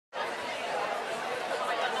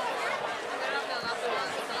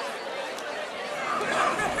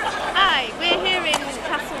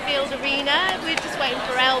waiting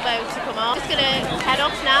for Elbow to come on. Just going to head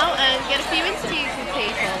off now and get a few interviews with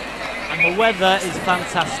people. And the weather is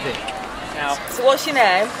fantastic. Now, so what's your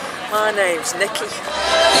name? My name's Nikki.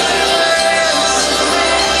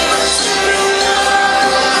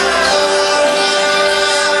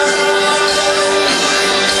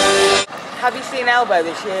 Have you seen Elbow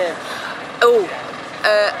this year? Oh,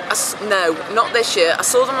 no, not this year. I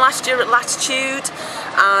saw them last year at Latitude,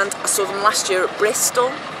 and I saw them last year at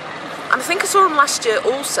Bristol, and I think I saw them last year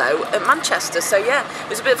also at Manchester. So yeah, it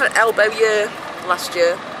was a bit of an Elbow year last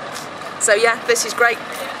year. So yeah, this is great.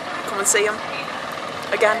 Come and see them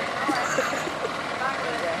again.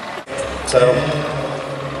 So,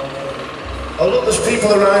 oh look, there's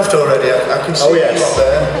people arrived already. I can see them up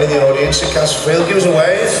there in the audience at Castlefield. Give us a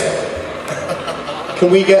wave. Can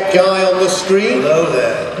we get Guy on the screen? Hello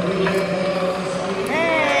there.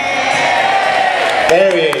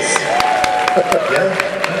 There he is. Yeah?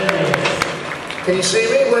 Can you see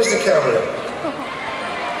me? Where's the camera?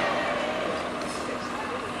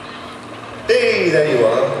 Hey, there you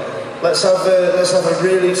are. Let's have a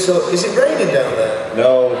really is it raining down there?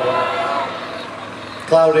 No.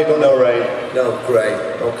 Cloudy but no rain. No, great.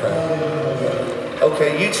 Okay.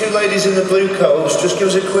 Okay, you two ladies in the blue coats, just give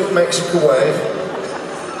us a quick Mexican wave.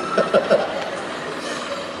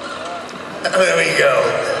 There we go.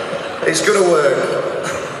 It's going to work.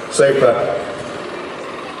 Super.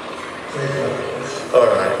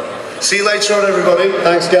 Alright. See you later on, everybody.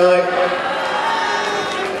 Thanks, Guy.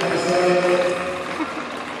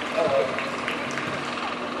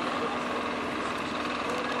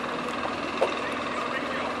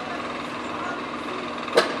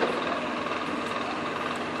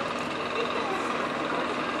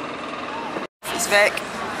 It's Vic.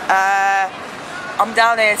 I'm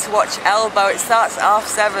down here to watch Elbow. It starts at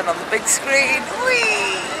 7:30 on the big screen.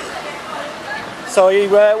 Whee! so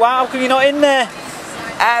how come you're not in there?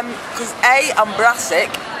 Because A, I'm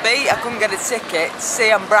Brassic, B, I couldn't get a ticket,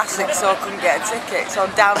 C, I'm Brassic, so I couldn't get a ticket, so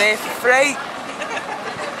I'm down here for free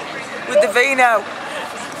with the vino.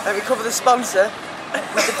 Let me cover the sponsor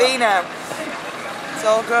with the vino. It's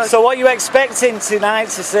all good. So what are you expecting tonight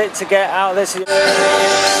to get out of this?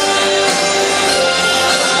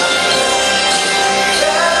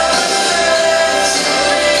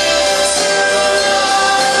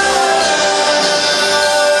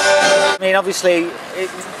 I mean, obviously,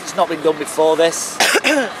 it's not been done before this.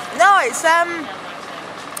 No, it's going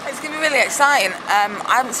to be really exciting.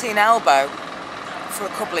 I haven't seen Elbow for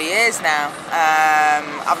a couple of years now. I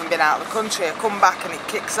haven't been out of the country. I come back and it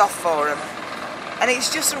kicks off for them. And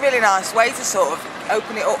it's just a really nice way to sort of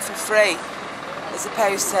open it up for free, as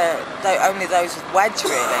opposed to only those with wedge,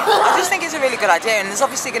 really. I just think it's a really good idea, and there's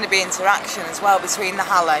obviously going to be interaction as well between the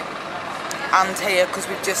Halle and here, because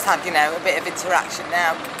we've just had, you know, a bit of interaction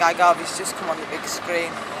now. Guy Garvey's just come on the big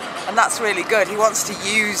screen, and that's really good. He wants to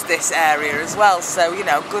use this area as well, so, you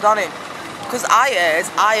know, good on him. Because I heard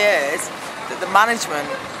that the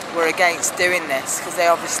management were against doing this, because they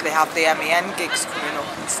obviously have the MEN gigs coming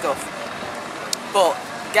up and stuff. But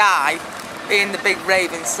Guy, being the big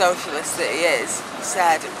raving socialist that he is,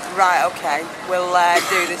 said, right, okay, we'll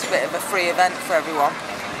do this bit of a free event for everyone.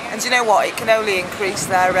 And do you know what? It can only increase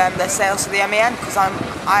their sales to the MEN, because I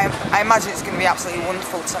imagine it's going to be absolutely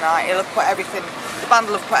wonderful tonight. He'll have put everything, the band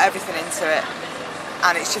will have put everything into it,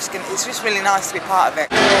 and it's just really nice to be part of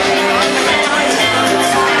it.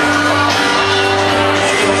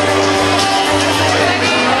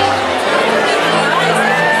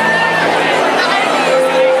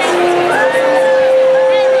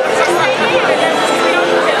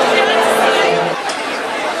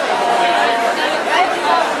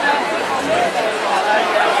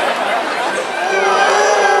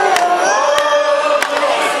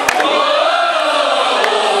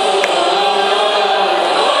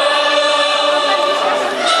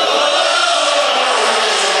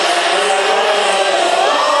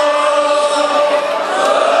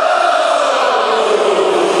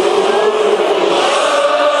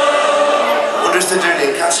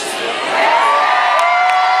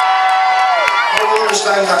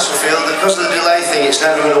 Castlefield, because of the delay thing, it's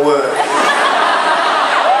never going to work.